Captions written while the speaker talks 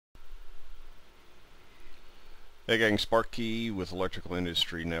Hey gang, Sparky with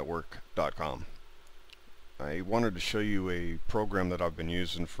electricalindusтрynetwork.com. I wanted to show you a program that I've been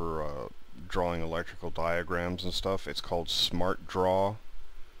using for drawing electrical diagrams and stuff. It's called SmartDraw,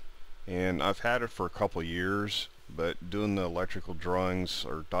 and I've had it for a couple years, but doing the electrical drawings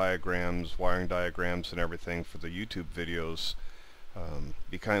or diagrams, wiring diagrams and everything for the YouTube videos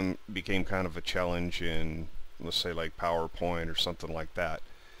became kind of a challenge in, let's say, like PowerPoint or something like that.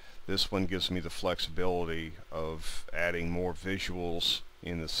 This one gives me the flexibility of adding more visuals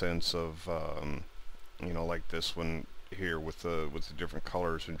in the sense of, you know, like this one here with the different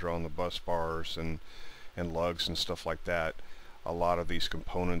colors and drawing the bus bars and lugs and stuff like that. A lot of these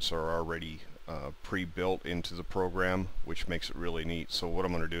components are already pre-built into the program, which makes it really neat. So what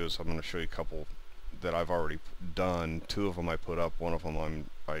I'm going to do is I'm going to show you a couple that I've already done. Two of them I put up, one of them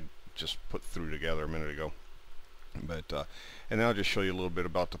I just put through together a minute ago. But and then I'll just show you a little bit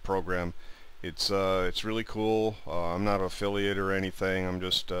about the program. It's really cool. I'm not an affiliate or anything. I'm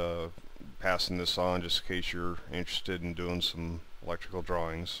just passing this on just in case you're interested in doing some electrical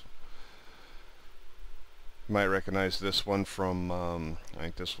drawings. You might recognize this one from I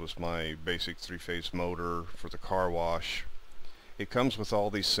think this was my basic three-phase motor for the car wash. It comes with all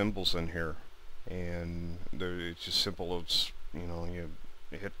these symbols in here, and it's just simple. It's, you know, you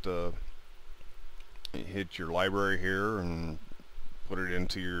hit your library here and put it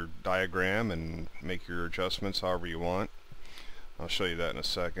into your diagram and make your adjustments however you want. I'll show you that in a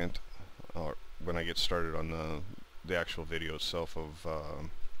second when I get started on the actual video itself of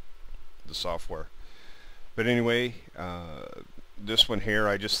the software. But anyway, this one here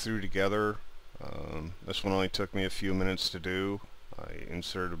I just threw together. This one only took me a few minutes to do. I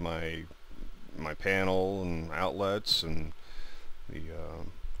inserted my panel and outlets and the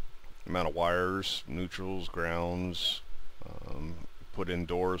amount of wires, neutrals, grounds, put in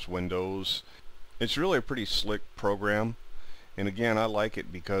doors, windows. It's really a pretty slick program, and again, I like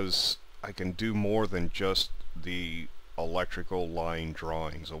it because I can do more than just the electrical line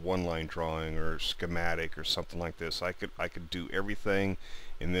drawings, a one-line drawing or schematic or something like this. I could do everything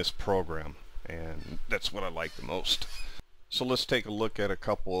in this program, and that's what I like the most. So let's take a look at a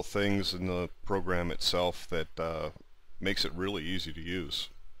couple of things in the program itself that makes it really easy to use.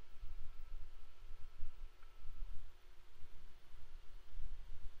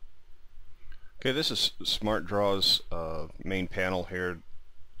 Okay, this is SmartDraw's main panel here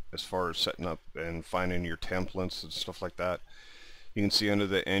as far as setting up and finding your templates and stuff like that. You can see under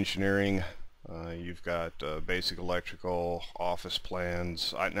the engineering you've got basic electrical, office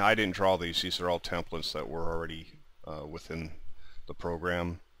plans. Now I didn't draw these are all templates that were already within the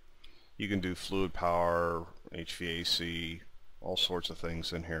program. You can do fluid power, HVAC, all sorts of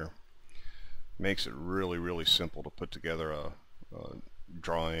things in here. Makes it really simple to put together a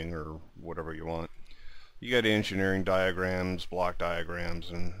drawing or whatever you want. You got engineering diagrams, block diagrams,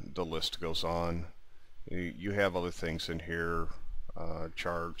 and the list goes on. You have other things in here,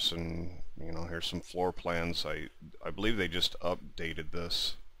 charts, and you know, here's some floor plans. I believe they just updated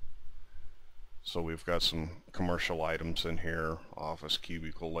this, so we've got some commercial items in here, office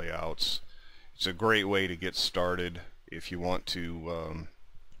cubicle layouts. It's a great way to get started if you want to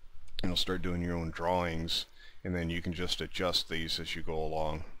you know, start doing your own drawings, and then you can just adjust these as you go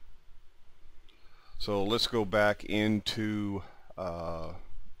along. So let's go back into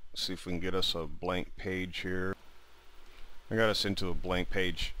see if we can get us a blank page here. I got us into a blank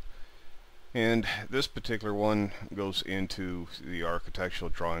page, and this particular one goes into the architectural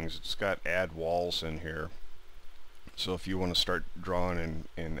drawings. It's got add walls in here, so if you want to start drawing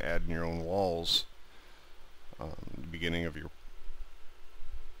and adding your own walls, the beginning of your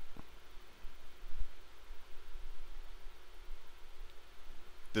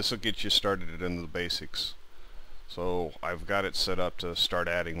this will get you started into the basics. So I've got it set up to start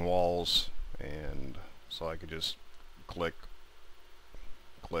adding walls, and so I could just click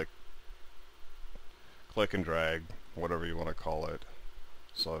and drag, whatever you want to call it.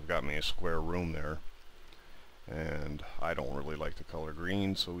 So I've got me a square room there, and I don't really like the color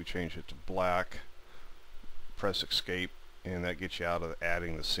green, so we change it to black. Press escape, and that gets you out of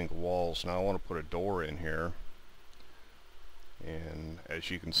adding the single walls. Now I want to put a door in here, and as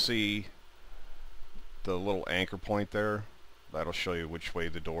you can see, the little anchor point there, that'll show you which way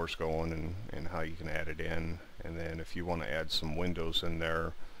the door's going and how you can add it in. And then if you want to add some windows in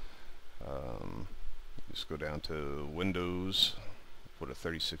there, just go down to windows, put a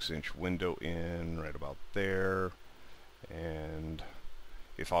 36-inch window in right about there. And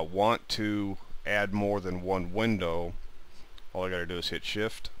if I want to add more than one window, all I gotta do is hit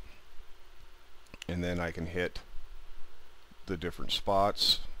shift, and then I can hit the different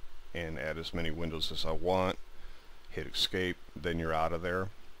spots and add as many windows as I want. hit escape, then you're out of there.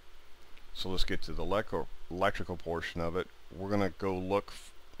 So let's get to the electrical portion of it. We're going to go look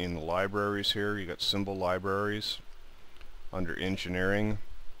in the libraries here. You got symbol libraries. Under engineering,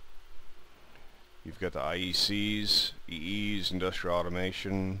 you've got the IECs, EEs, industrial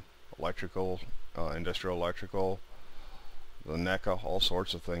automation, electrical, industrial electrical, the NECA, all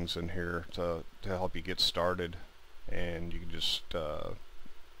sorts of things in here to help you get started. And you can just go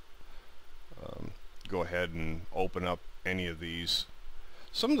ahead and open up any of these.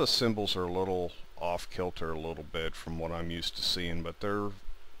 Some of the symbols are a little off kilter a little bit from what I'm used to seeing, but they're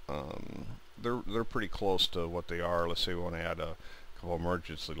pretty close to what they are. Let's say we want to add a couple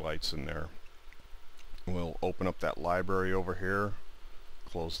emergency lights in there. We'll open up that library over here,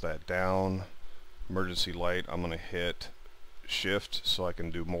 close that down. Emergency light, I'm going to hit shift so I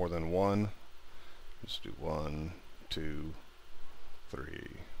can do more than one. Let's do 1, 2, 3,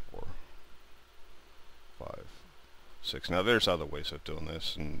 4, 5, 6. Now there's other ways of doing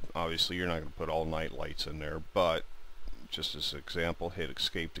this, and obviously you're not going to put all night lights in there, but just as an example, hit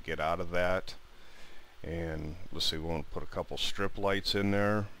escape to get out of that. And let's say we want to put a couple strip lights in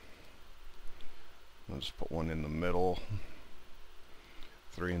there. Let's put one in the middle,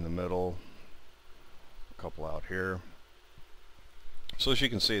 3 in the middle, a couple out here. So as you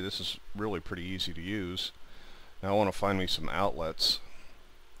can see, this is really pretty easy to use. Now I want to find me some outlets,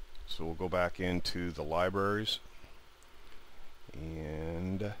 so we'll go back into the libraries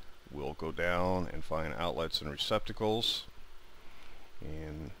and we'll go down and find outlets and receptacles,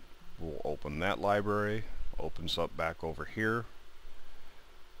 and we'll open that library. Opens up back over here.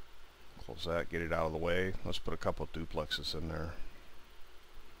 Close that, get it out of the way. Let's put a couple of duplexes in there.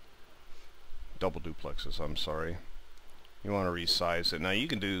 Double duplexes, I'm sorry. You want to resize it. Now you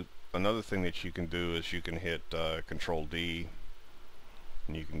can do, another thing that you can do is you can hit Control D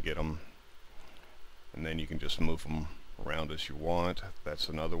and you can get them, and then you can just move them around as you want. That's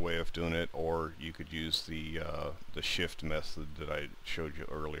another way of doing it, or you could use the shift method that I showed you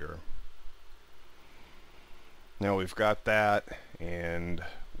earlier. Now we've got that, and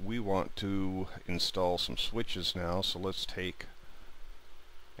we want to install some switches now, so let's take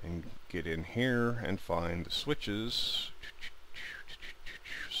and get in here and find the switches.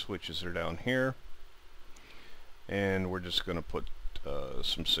 Switches are down here, and we're just going to put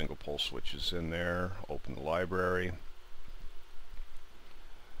some single pole switches in there. Open the library,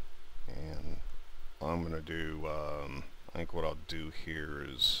 and I'm going to do I think what I'll do here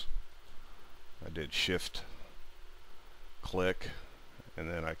is I did shift click, and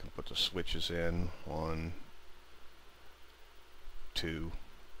then I can put the switches in 1, 2,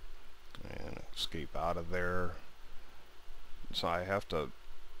 and escape out of there. So I have to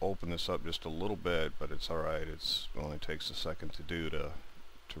open this up just a little bit, but it's alright. It only takes a second to do to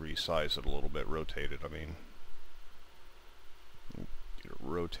resize it a little bit, rotate it, I mean. Get it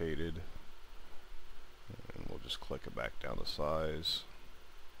rotated, and we'll just click it back down to size.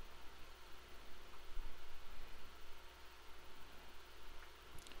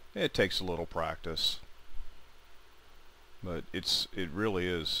 It takes a little practice, but it really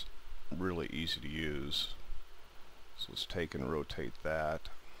is really easy to use. So let's take and rotate that.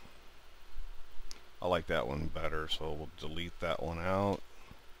 I like that one better, so we'll delete that one out.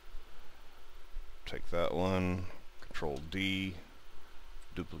 Take that one, Control D,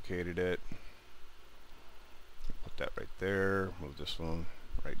 duplicated it. Put that right there, move this one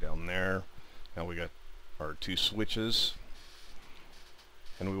right down there. Now we got our 2 switches,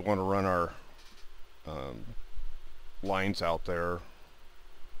 and we want to run our lines out there,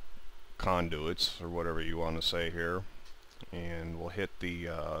 conduits or whatever you want to say here, and we'll hit the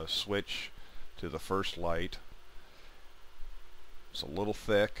switch to the first light. It's a little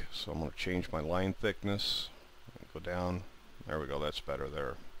thick, so I'm going to change my line thickness and go down. There we go, that's better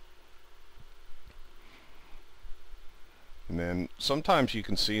there. And then sometimes you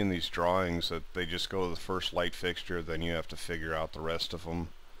can see in these drawings that they just go to the first light fixture, then you have to figure out the rest of them.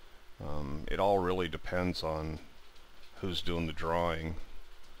 It all really depends on who's doing the drawing.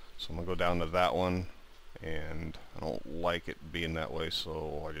 So I'm going to go down to that one, and I don't like it being that way,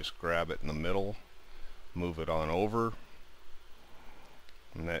 so I just grab it in the middle, move it on over,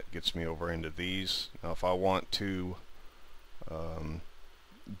 and that gets me over into these. Now if I want to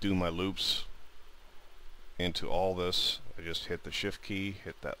do my loops into all this, I just hit the shift key,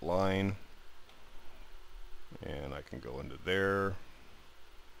 hit that line, and I can go into there,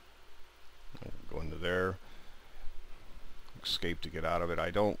 I can go into there, escape to get out of it.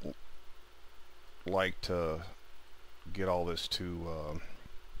 I don't like to get all this too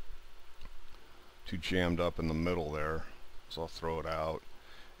jammed up in the middle there, so I'll throw it out.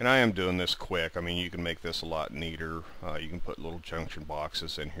 And I am doing this quick. I mean, you can make this a lot neater. You can put little junction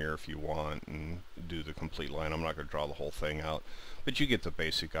boxes in here if you want and do the complete line. I'm not going to draw the whole thing out, but you get the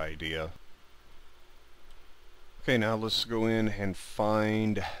basic idea. Okay, now let's go in and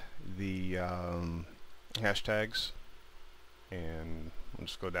find the hashtags, and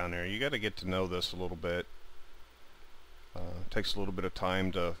let's go down there. You got to get to know this a little bit. It takes a little bit of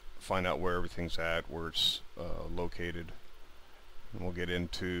time to find out where everything's at, where it's located. And we'll get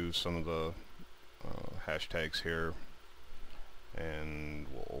into some of the hashtags here, and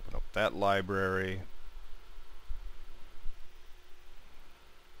we'll open up that library.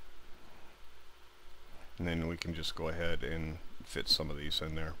 And then we can just go ahead and fit some of these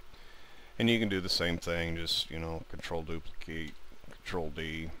in there. And you can do the same thing, just, you know, control duplicate, control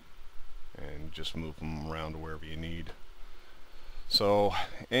D, and just move them around to wherever you need. So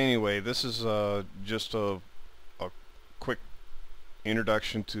anyway, this is just a quick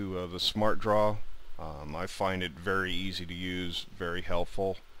introduction to the SmartDraw. I find it very easy to use, very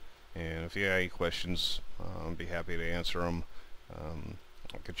helpful, and if you have any questions, I'll be happy to answer them.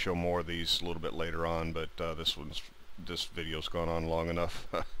 I could show more of these a little bit later on, but this video's gone on long enough.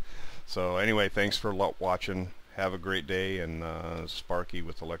 So anyway, thanks for watching. Have a great day, and Sparky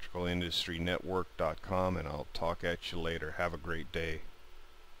with ElectricalIndustryNetwork.com, and I'll talk at you later. Have a great day.